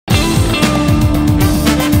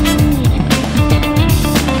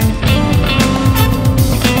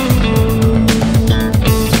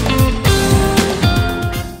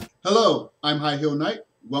I'm High Hill Knight.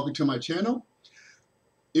 Welcome to my channel.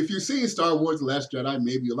 If you've seen Star Wars The Last Jedi,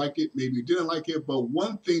 maybe you like it, maybe you didn't like it, but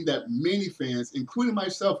one thing that many fans, including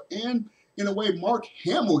myself and in a way Mark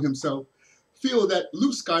Hamill himself, feel that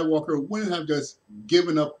Luke Skywalker wouldn't have just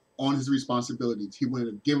given up on his responsibilities. He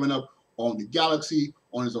wouldn't have given up on the galaxy,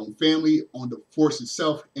 on his own family, on the Force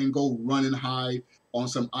itself, and go run and hide on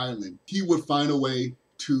some island. He would find a way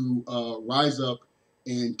to rise up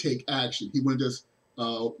and take action. He wouldn't just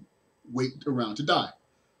wait around to die.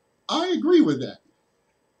 I agree with that.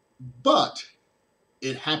 But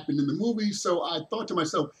it happened in the movie, so I thought to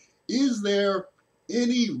myself, is there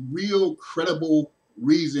any real credible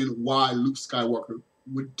reason why Luke Skywalker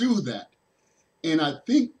would do that? And I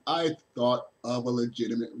think I thought of a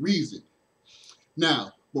legitimate reason.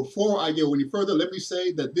 Now, before I go any further, let me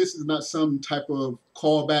say that this is not some type of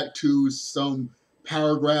callback to some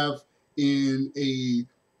paragraph in a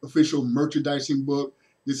official merchandising book.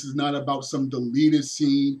 This is not about some deleted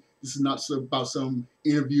scene. This is not about some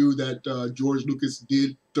interview that George Lucas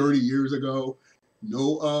did 30 years ago.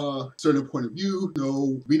 No certain point of view,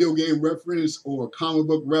 no video game reference or comic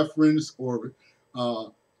book reference or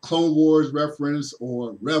Clone Wars reference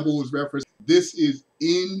or Rebels reference. This is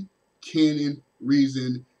in canon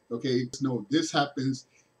reason. Okay, no, this happens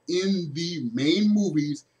in the main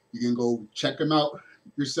movies. You can go check them out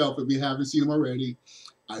yourself if you haven't seen them already.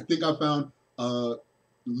 I think I found a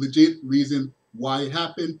legit reason why it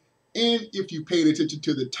happened. And if you paid attention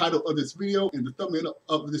to the title of this video and the thumbnail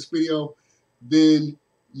of this video, then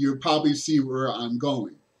you'll probably see where I'm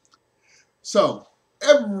going. So,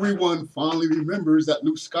 everyone fondly remembers that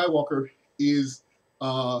Luke Skywalker is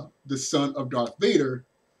the son of Darth Vader,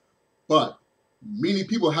 but many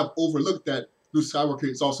people have overlooked that Luke Skywalker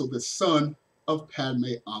is also the son of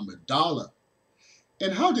Padme Amidala.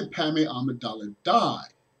 And how did Padme Amidala die?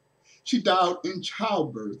 She died in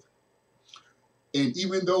childbirth. And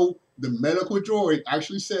even though the medical droid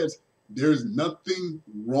actually says there's nothing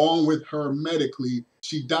wrong with her medically,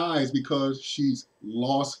 she dies because she's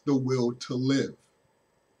lost the will to live.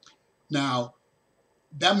 Now,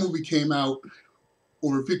 that movie came out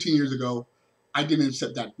over 15 years ago. I didn't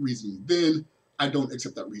accept that reasoning then. I don't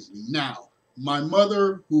accept that reasoning now. My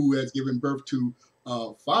mother, who has given birth to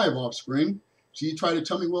 5 offspring, she tried to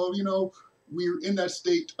tell me, well, you know, we're in that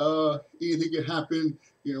state, anything can happen,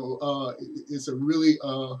 you know, it's a really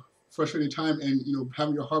frustrating time, and, you know,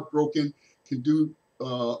 having your heart broken can do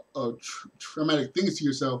traumatic things to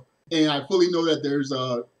yourself. And I fully know that there's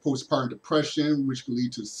postpartum depression, which can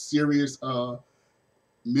lead to serious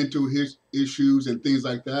mental issues and things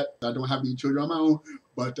like that. I don't have any children on my own,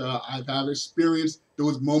 but I've experienced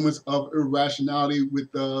those moments of irrationality with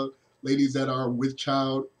ladies that are with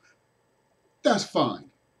child. That's fine.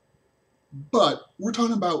 But we're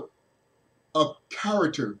talking about a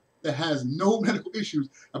character that has no medical issues,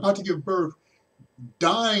 about to give birth,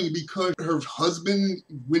 dying because her husband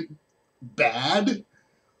went bad.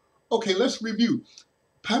 Okay, let's review.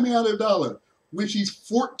 Padme Amidala, when she's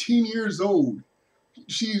 14 years old,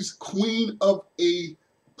 she's queen of a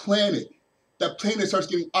planet. That planet starts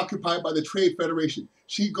getting occupied by the Trade Federation.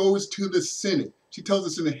 She goes to the Senate. She tells the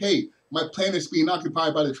Senate, hey, my planet's being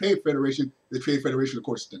occupied by the Trade Federation. The Trade Federation, of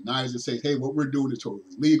course, denies it, say, hey, what we're doing is totally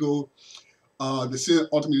legal. The Senate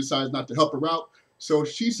ultimately decides not to help her out. So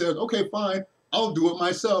she says, okay, fine, I'll do it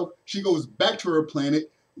myself. She goes back to her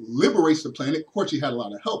planet, liberates the planet. Of course, she had a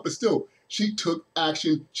lot of help, but still, she took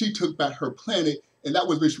action. She took back her planet, and that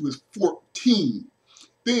was when she was 14.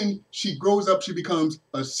 Then she grows up, she becomes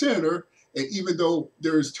a senator, and even though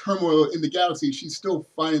there is turmoil in the galaxy, she's still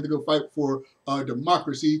fighting to go fight for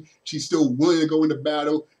democracy. She's still willing to go into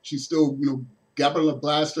battle. She's still, you know, grabbing a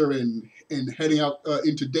blaster and heading out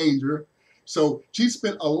into danger. So she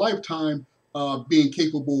spent a lifetime being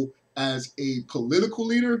capable as a political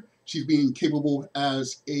leader. She's being capable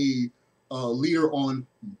as a leader on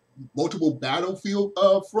multiple battlefield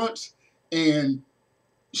fronts, and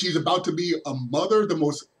she's about to be a mother. The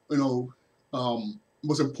most, you know,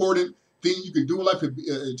 most important thing you can do in life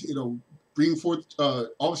is, you know, bring forth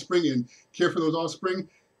offspring and care for those offspring,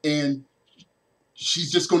 and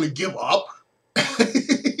she's just going to give up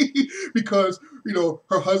because, you know,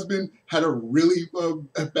 her husband had a really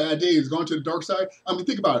bad day. He's gone to the dark side. I mean,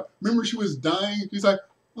 think about it. Remember, she was dying. He's like,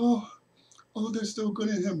 oh, there's still good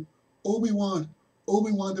in him. Obi-Wan,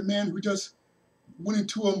 the man who just went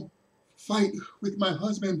into a fight with my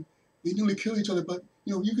husband. They nearly killed each other, but,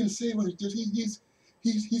 you know, you can save him. He's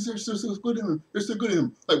still good in him. They're still good in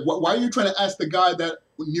him. Like, why are you trying to ask the guy that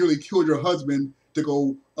nearly killed your husband to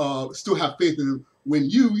go still have faith in him when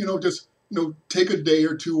you know, just, you know, take a day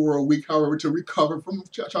or two or a week, however, to recover from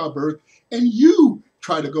childbirth, and you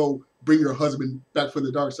try to go bring your husband back from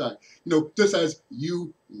the dark side. You know, just as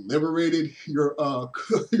you liberated your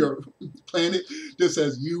your planet, just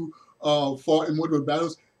as you fought in multiple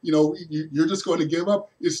battles, you know, you're just going to give up.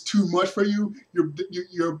 It's too much for you. Your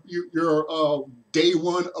day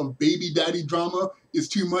one of baby daddy drama is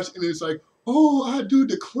too much, and it's like, oh, I do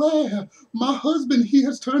declare, my husband, he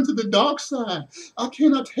has turned to the dark side. I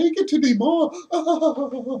cannot take it anymore.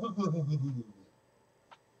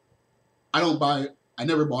 I don't buy it. I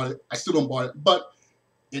never bought it. I still don't buy it. But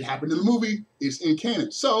it happened in the movie. It's in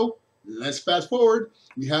canon. So let's fast forward.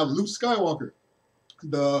 We have Luke Skywalker,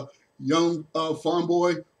 the young farm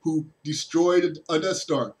boy who destroyed a Death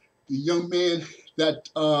Star. The young man that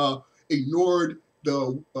ignored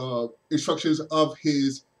the instructions of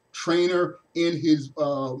his trainer and his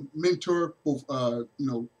mentor, both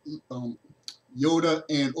Yoda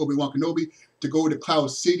and Obi-Wan Kenobi, to go to Cloud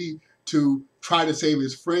City to try to save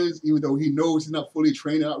his friends. Even though he knows he's not fully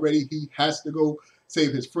trained and not ready, he has to go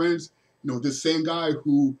save his friends. You know, this same guy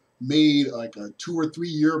who made like a 2 or 3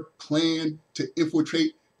 year plan to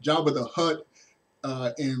infiltrate Jabba the Hutt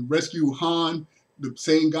and rescue Han, the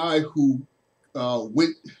same guy who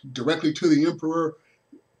went directly to the Emperor,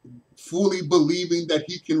 fully believing that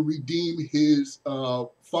he can redeem his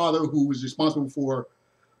father, who was responsible for,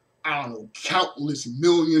 I don't know, countless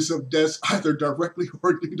millions of deaths, either directly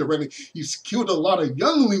or indirectly. He's killed a lot of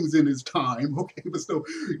younglings in his time, okay? But still,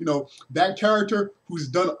 you know, that character who's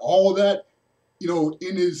done all that, you know,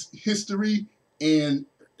 in his history, and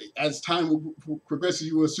as time progresses,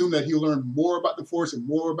 you assume that he'll learn more about the Force and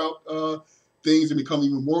more about things and become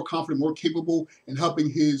even more confident, more capable in helping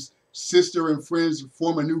his sister and friends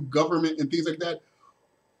form a new government and things like that.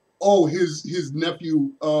 Oh, his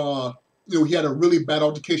nephew, you know, he had a really bad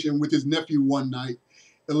altercation with his nephew one night.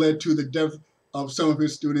 It led to the death of some of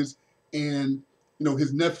his students, and you know,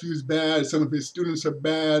 his nephew's bad, some of his students are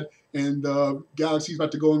bad, and the galaxy's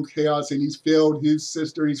about to go in chaos, and he's failed his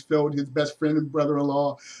sister, he's failed his best friend and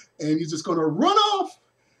brother-in-law, and he's just gonna run off.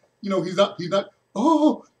 You know, he's not,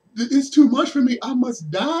 oh, it's too much for me, I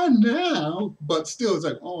must die now. But still, it's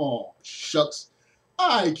like, oh, shucks,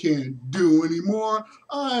 I can't do anymore.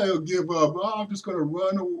 I'll give up. I'm just going to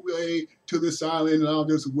run away to this island, and I'll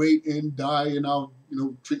just wait and die, and I'll, you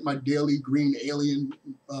know, drink my daily green alien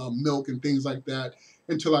milk and things like that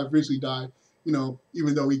until I eventually die. You know,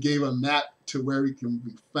 even though he gave a map to where he can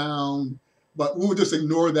be found. But we'll just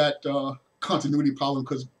ignore that continuity problem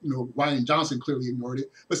because, you know, Rian Johnson clearly ignored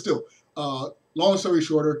it. But still, long story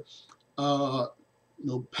shorter, you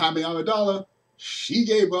know, Padme Amidala, she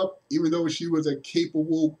gave up, even though she was a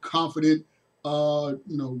capable, confident, you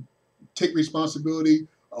know, take responsibility,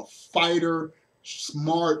 a fighter,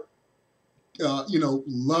 smart, you know,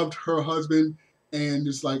 loved her husband, and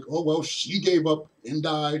it's like, oh, well, she gave up and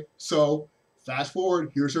died. So fast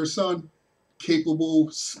forward, here's her son, capable,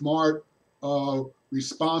 smart,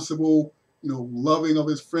 responsible, you know, loving of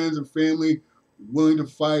his friends and family, willing to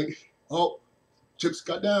fight. Oh, chips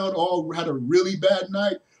got down, all had a really bad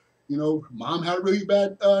night. You know, mom had a really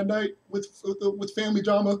bad night with family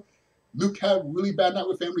drama. Luke had a really bad night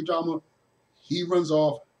with family drama. He runs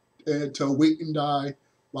off to wait and die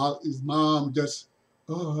while his mom just,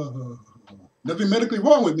 nothing medically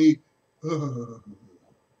wrong with me.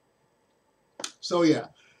 So yeah,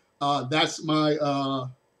 that's my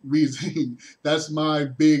reasoning. That's my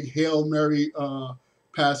big Hail Mary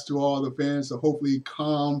pass to all the fans to hopefully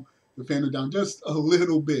calm the fandom down just a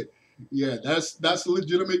little bit. Yeah, that's a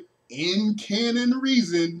legitimate in canon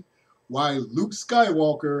reason why Luke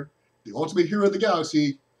Skywalker, the ultimate hero of the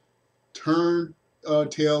galaxy, turned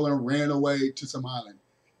tail and ran away to some island.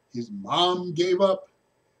 His mom gave up,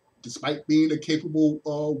 despite being a capable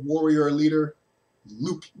warrior and leader.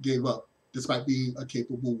 Luke gave up, despite being a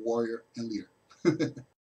capable warrior and leader.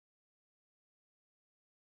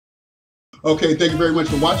 Okay, thank you very much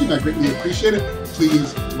for watching. I greatly appreciate it.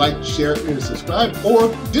 Please like, share, and subscribe, or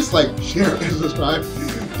dislike, share, and subscribe.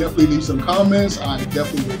 Definitely leave some comments. I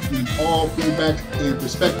definitely will read all feedback and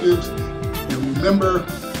perspectives. And remember,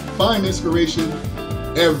 find inspiration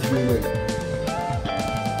everywhere.